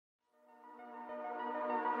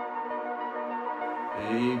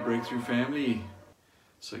Hey, Breakthrough family.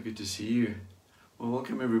 So good to see you. Well,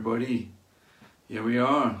 welcome everybody. Here we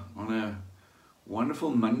are on a wonderful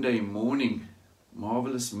Monday morning.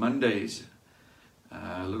 Marvelous Mondays.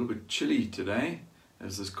 A little bit chilly today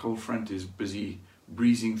as this cold front is busy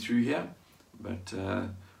breezing through here. But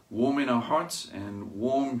warm in our hearts and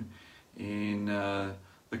warm in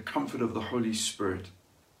the comfort of the Holy Spirit.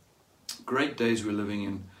 Great days we're living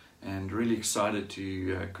in, and really excited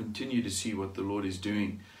to continue to see what the Lord is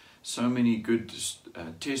doing. So many good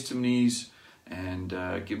testimonies, and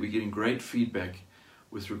we're getting great feedback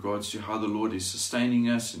with regards to how the Lord is sustaining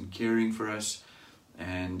us and caring for us.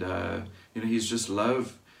 And His just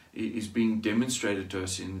love is being demonstrated to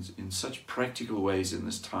us in such practical ways in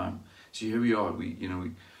this time. So here we are. We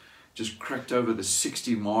just cracked over the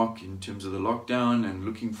 60 mark in terms of the lockdown, and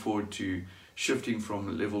looking forward to shifting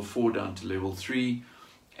from level 4 down to level 3.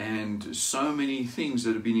 And so many things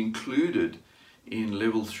that have been included in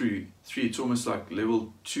level 3. It's almost like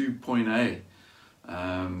level 2.8.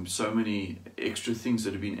 So many extra things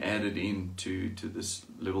that have been added into this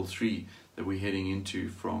level 3 that we're heading into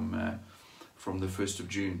from the 1st of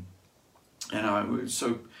June. And I was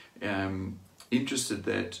so interested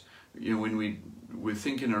that when we were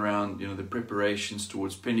thinking around the preparations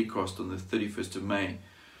towards Pentecost on the 31st of May,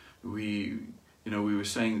 we were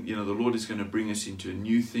saying, the Lord is going to bring us into a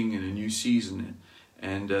new thing and a new season.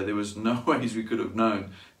 And there was no ways we could have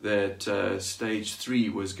known that stage 3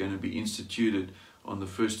 was going to be instituted on the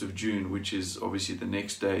 1st of June, which is obviously the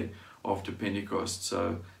next day after Pentecost.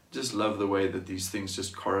 So just love the way that these things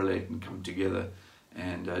just correlate and come together.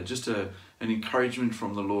 And just an encouragement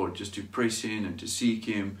from the Lord, just to press in and to seek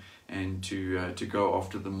Him, and to go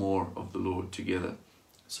after the more of the Lord together.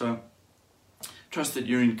 So trust that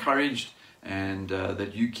you're encouraged, and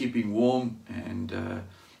that you're keeping warm, and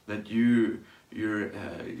that you're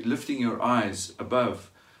lifting your eyes above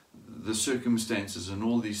the circumstances and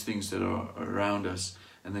all these things that are around us,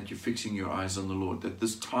 and that you're fixing your eyes on the Lord. That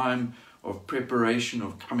this time of preparation,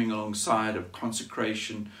 of coming alongside, of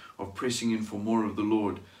consecration, of pressing in for more of the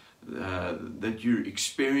Lord, that you're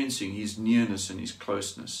experiencing His nearness and His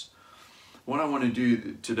closeness. What I want to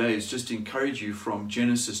do today is just encourage you from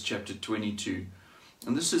Genesis chapter 22.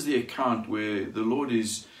 And this is the account where the Lord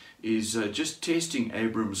is just testing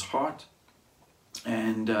Abram's heart,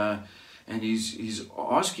 and he's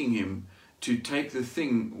asking him to take the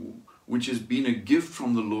thing which has been a gift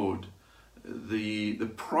from the Lord,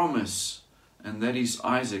 the promise, and that is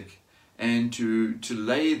Isaac, and to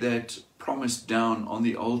lay that promise down on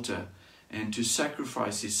the altar, and to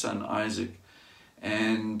sacrifice his son Isaac.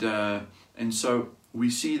 And so we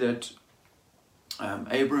see that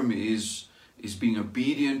Abram is being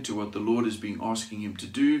obedient to what the Lord has been asking him to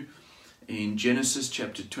do. In Genesis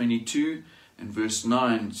chapter 22 and verse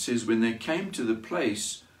 9, it says, when they came to the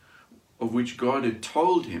place of which God had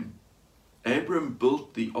told him, Abram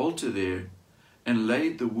built the altar there and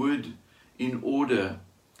laid the wood in order,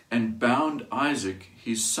 and bound Isaac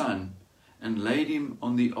his son and laid him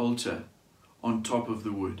on the altar on top of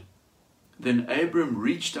the wood. Then Abram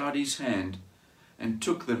reached out his hand and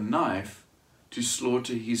took the knife to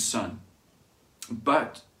slaughter his son.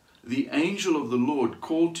 But the angel of the Lord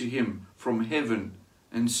called to him from heaven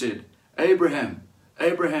and said, Abraham,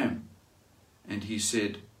 Abraham. And he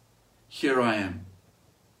said, Here I am.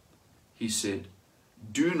 He said,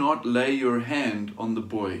 Do not lay your hand on the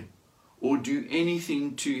boy, or do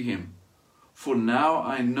anything to him, for now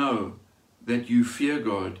I know that you fear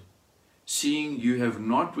God, seeing you have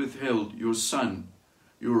not withheld your son,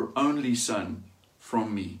 your only son,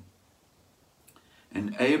 from me.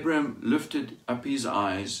 And Abram lifted up his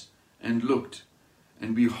eyes and looked,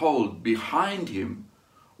 and behold, behind him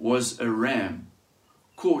was a ram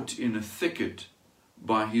caught in a thicket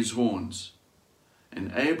by his horns.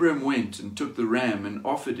 And Abram went and took the ram and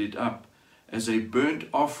offered it up as a burnt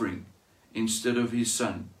offering instead of his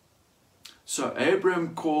son. So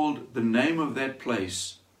Abram called the name of that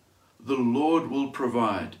place, The Lord Will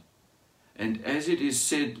Provide. And as it is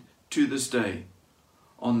said to this day,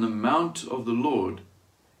 on the mount of the Lord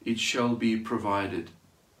it shall be provided.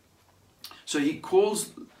 So he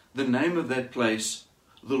calls the name of that place,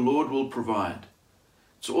 The Lord Will Provide.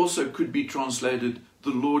 It also could be translated,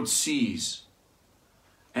 The Lord Sees.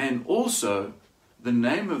 And also, the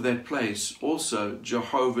name of that place, also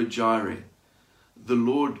Jehovah Jireh, the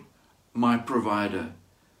Lord my provider.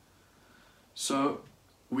 So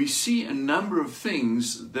we see a number of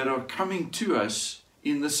things that are coming to us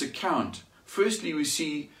in this account. Firstly, we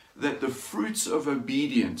see that the fruits of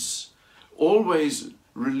obedience always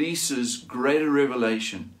releases greater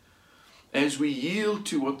revelation. As we yield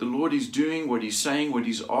to what the Lord is doing, what He's saying, what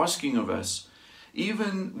He's asking of us,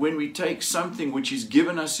 even when we take something which is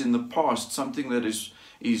given us in the past, something that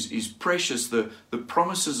is precious, the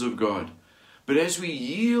promises of God. But as we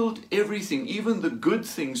yield everything, even the good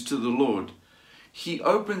things, to the Lord, He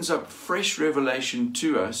opens up fresh revelation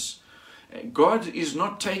to us. God is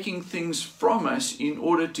not taking things from us in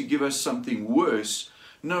order to give us something worse.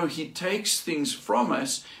 No, He takes things from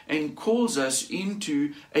us and calls us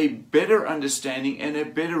into a better understanding and a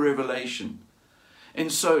better revelation. And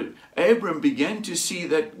so Abram began to see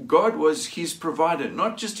that God was his provider,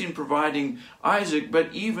 not just in providing Isaac,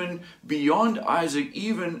 but even beyond Isaac,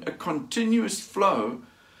 even a continuous flow,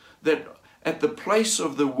 that at the place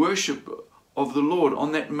of the worship of the Lord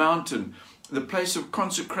on that mountain, the place of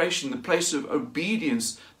consecration, the place of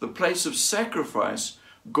obedience, the place of sacrifice,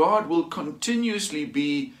 God will continuously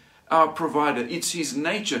be our provider. It's His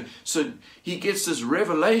nature. So he gets this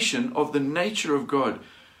revelation of the nature of God.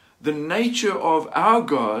 The nature of our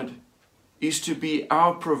God is to be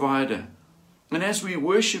our provider. And as we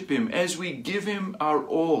worship Him, as we give Him our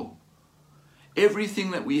all,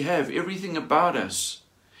 everything that we have, everything about us,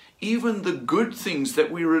 even the good things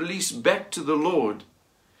that we release back to the Lord,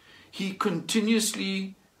 He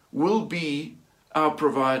continuously will be our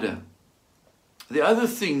provider. The other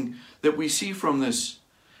thing that we see from this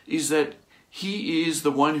is that He is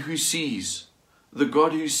the one who sees, the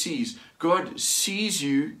God who sees. God sees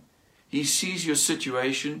you. He sees your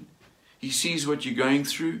situation. He sees what you're going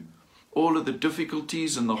through, all of the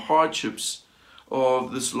difficulties and the hardships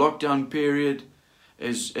of this lockdown period,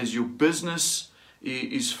 as your business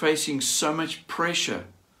is facing so much pressure.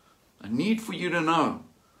 I need for you to know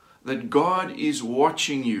that God is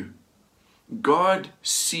watching you. God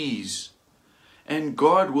sees, and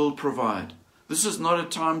God will provide. This is not a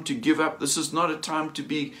time to give up. This is not a time to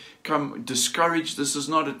become discouraged. This is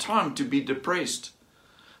not a time to be depressed.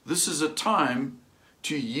 This is a time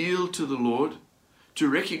to yield to the Lord, to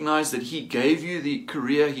recognize that He gave you the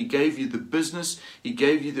career, He gave you the business, He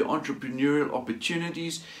gave you the entrepreneurial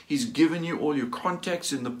opportunities, He's given you all your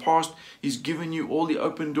contacts in the past, He's given you all the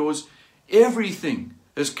open doors. Everything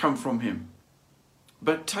has come from Him.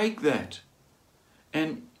 But take that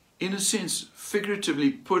and, in a sense, figuratively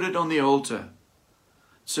put it on the altar.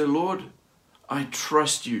 Say, Lord, I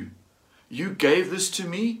trust You. You gave this to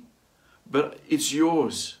me, but it's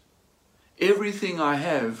Yours. Everything I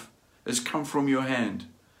have has come from Your hand.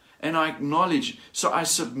 And I acknowledge, so I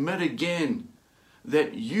submit again,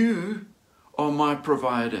 that You are my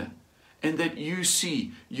provider, and that You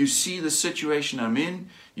see the situation I'm in,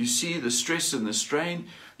 You see the stress and the strain,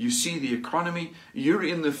 You see the economy, You're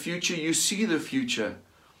in the future, You see the future.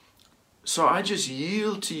 So I just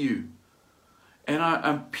yield to You, and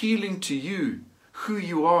I'm appealing to You, who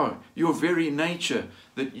You are, Your very nature,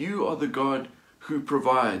 that You are the God who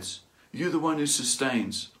provides. You're the one who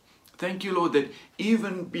sustains. Thank You, Lord, that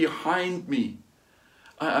even behind me,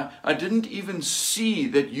 I didn't even see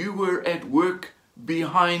that You were at work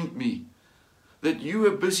behind me, that You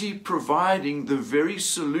were busy providing the very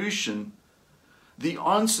solution, the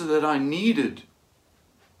answer that I needed,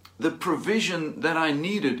 the provision that I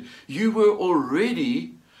needed. You were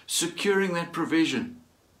already securing that provision.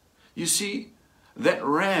 You see, that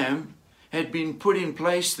ram had been put in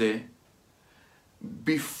place there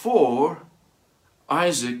before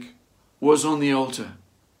Isaac was on the altar.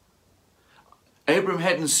 Abram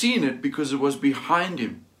hadn't seen it because it was behind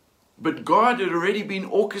him. But God had already been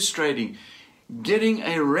orchestrating, getting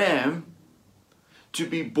a ram to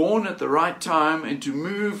be born at the right time and to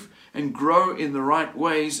move and grow in the right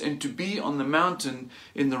ways and to be on the mountain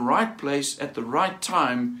in the right place at the right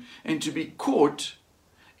time and to be caught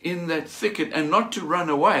in that thicket and not to run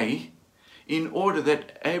away, in order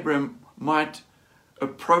that Abram might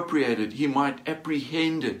appropriate it, he might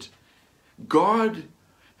apprehend it. God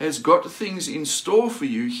has got things in store for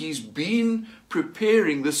you. He's been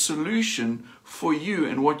preparing the solution for you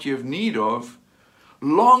and what you have need of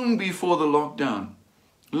long before the lockdown,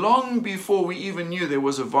 long before we even knew there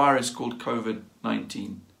was a virus called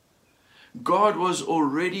COVID-19. God was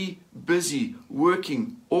already busy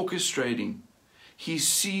working, orchestrating. He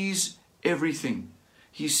sees everything.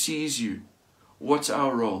 He sees you. What's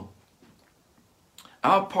our role?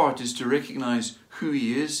 Our part is to recognize who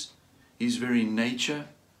He is, His very nature,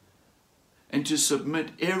 and to submit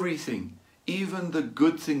everything, even the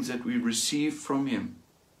good things that we receive from Him.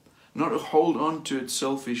 Not to hold on to it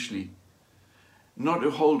selfishly, not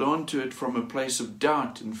to hold on to it from a place of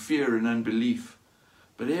doubt and fear and unbelief,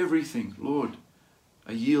 but everything. Lord,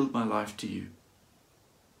 I yield my life to You.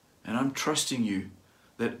 And I'm trusting You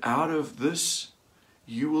that out of this,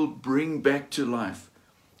 You will bring back to life.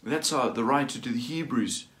 That's how the writer to the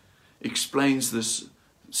Hebrews explains this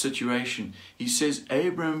situation. He says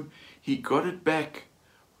Abram, he got it back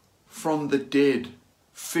from the dead,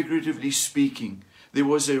 figuratively speaking. There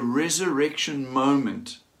was a resurrection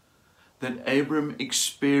moment that Abram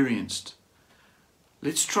experienced.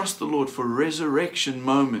 Let's trust the Lord for resurrection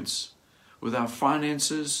moments with our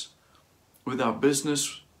finances, with our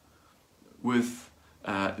business, with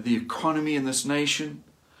the economy in this nation.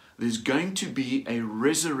 There's going to be a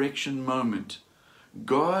resurrection moment.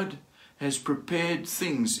 God has prepared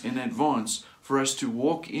things in advance for us to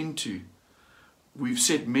walk into. We've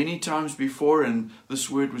said many times before, and this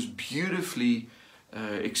word was beautifully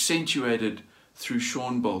accentuated through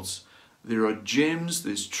Sean Bolts. There are gems,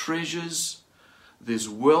 there's treasures, there's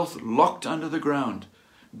wealth locked under the ground.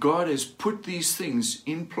 God has put these things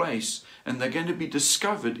in place, and they're going to be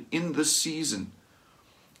discovered in this season.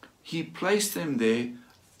 He placed them there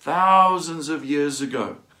thousands of years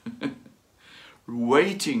ago,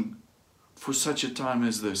 waiting for such a time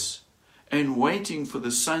as this, and waiting for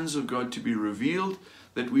the sons of God to be revealed,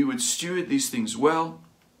 that we would steward these things well.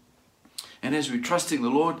 And as we're trusting the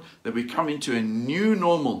Lord, that we come into a new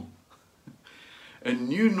normal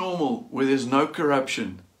where there's no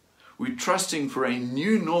corruption. We're trusting for a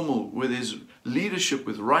new normal where there's leadership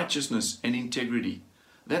with righteousness and integrity.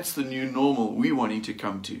 That's the new normal we're wanting to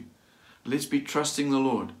come to. Let's be trusting the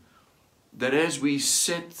Lord, that as we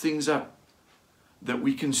set things up, that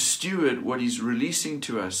we can steward what He's releasing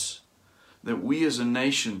to us, that we as a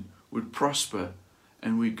nation would prosper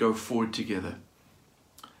and we'd go forward together.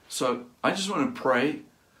 So I just want to pray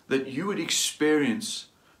that you would experience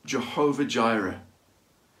Jehovah Jireh.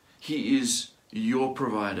 He is your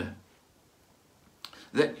provider.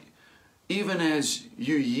 That even as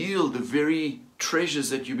you yield the very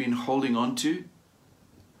treasures that you've been holding on to,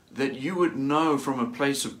 that you would know from a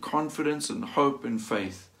place of confidence and hope and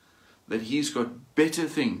faith that He's got better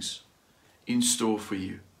things in store for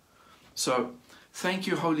you. So thank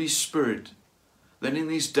you, Holy Spirit, that in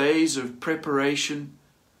these days of preparation,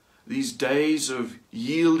 these days of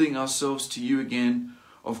yielding ourselves to you again,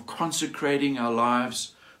 of consecrating our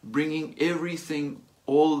lives, bringing everything,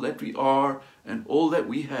 all that we are and all that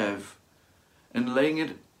we have, and laying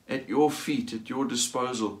it at your feet, at your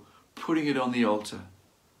disposal, putting it on the altar,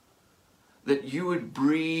 that you would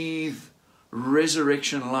breathe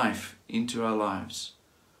resurrection life into our lives.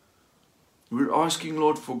 We're asking,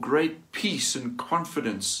 Lord, for great peace and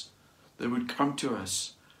confidence that would come to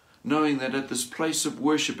us, knowing that at this place of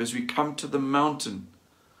worship, as we come to the mountain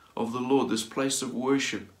of the Lord, this place of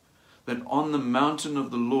worship, that on the mountain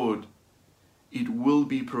of the Lord, it will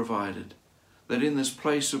be provided. That in this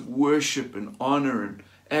place of worship and honor and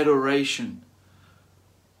adoration,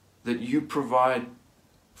 that you provide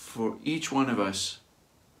for each one of us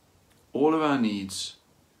all of our needs.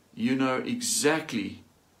 You know exactly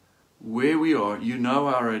where we are. You know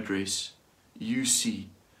our address. You see.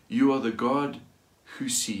 You are the God who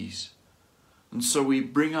sees. And so we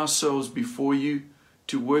bring ourselves before you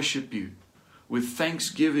to worship you with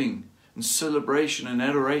thanksgiving and celebration and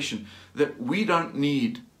adoration, that we don't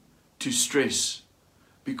need to stress,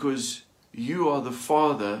 because you are the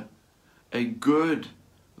Father, a good,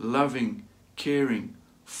 loving, caring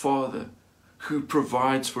Father who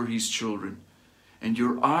provides for His children. And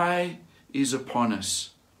your eye is upon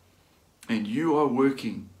us, and you are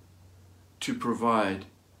working to provide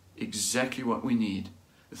exactly what we need.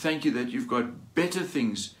 Thank you that you've got better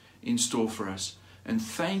things in store for us. And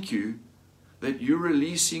thank you that you're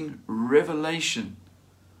releasing revelation,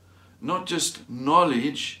 not just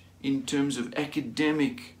knowledge in terms of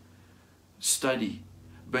academic study,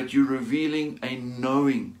 but you're revealing a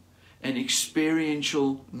knowing, an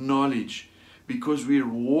experiential knowledge, because we're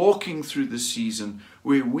walking through the season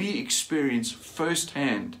where we experience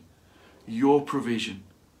firsthand your provision.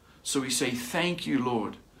 So we say, thank you,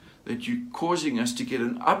 Lord, that you're causing us to get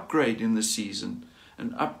an upgrade in the season,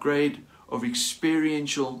 an upgrade of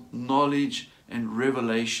experiential knowledge and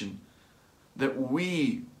revelation, that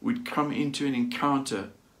we would come into an encounter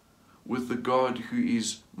with the God who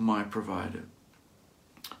is my provider.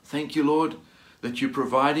 Thank you, Lord, that you're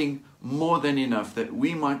providing more than enough, that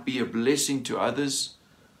we might be a blessing to others.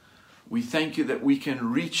 We thank you that we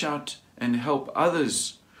can reach out and help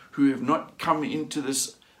others who have not come into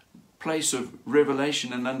this place of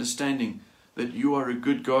revelation and understanding that you are a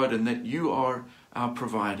good God and that you are our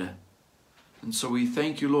provider. And so we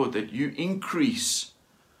thank you, Lord, that you increase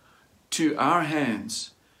to our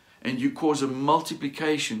hands and you cause a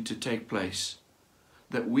multiplication to take place,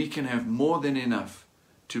 that we can have more than enough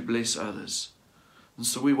to bless others. And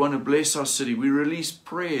so we want to bless our city. We release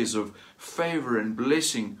prayers of favor and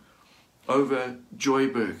blessing over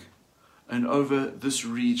Joyburg and over this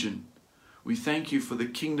region. We thank you for the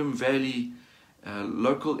Kingdom Valley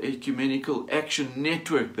local ecumenical action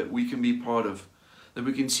network that we can be part of, that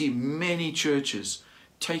we can see many churches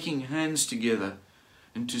taking hands together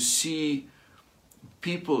and to see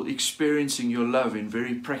people experiencing your love in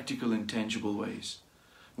very practical and tangible ways.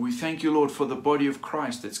 We thank you, Lord, for the body of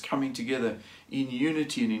Christ that's coming together in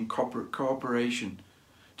unity and in cooperation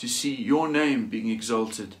to see your name being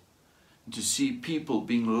exalted and to see people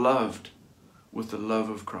being loved with the love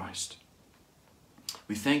of Christ.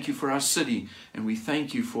 We thank you for our city, and we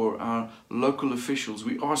thank you for our local officials.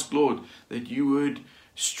 We ask, Lord, that you would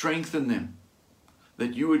strengthen them,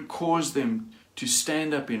 that you would cause them to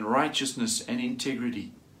stand up in righteousness and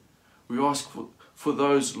integrity. We ask for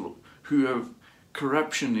those who have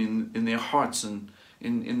corruption in their hearts and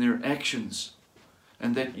in their actions,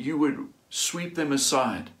 and that you would sweep them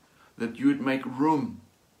aside, that you would make room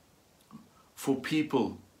for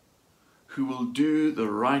people who will do the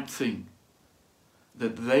right thing,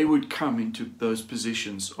 that they would come into those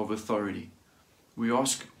positions of authority. We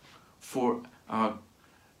ask for our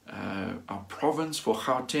province, for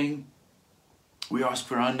Gauteng. We ask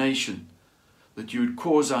for our nation, that you would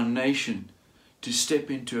cause our nation to step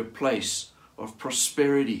into a place of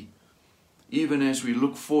prosperity, even as we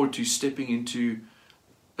look forward to stepping into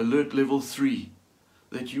Alert Level 3,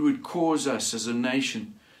 that you would cause us as a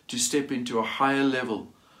nation to step into a higher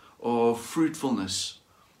level of fruitfulness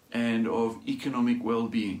and of economic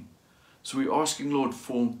well-being. So we're asking, Lord,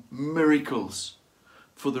 for miracles,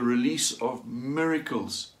 for the release of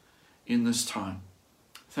miracles in this time.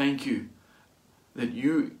 Thank you that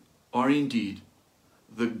you are indeed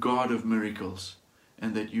the God of miracles,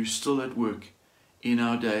 and that you're still at work in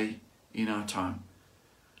our day, in our time,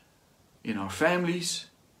 in our families,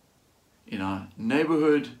 in our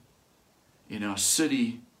neighborhood, in our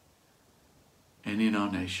city, and in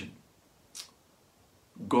our nation.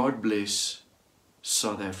 God bless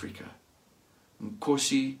South Africa.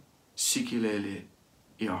 Nkosi Sikelele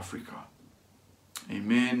iAfrika.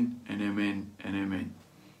 Amen and amen and amen.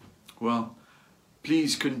 Well,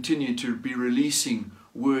 please continue to be releasing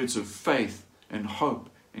words of faith and hope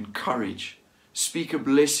and courage. Speak a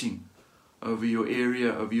blessing over your area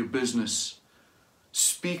of your business.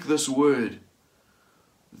 Speak this word,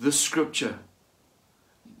 this scripture,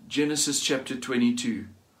 Genesis chapter 22,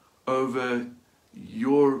 over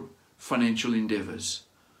your financial endeavors.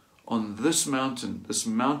 On this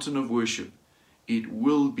mountain of worship, it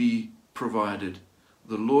will be provided.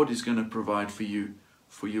 The Lord is going to provide for you,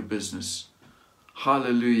 for your business.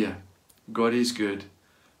 Hallelujah. God is good.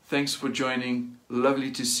 Thanks for joining.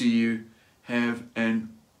 Lovely to see you. Have an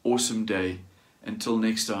awesome day. Until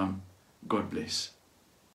next time, God bless.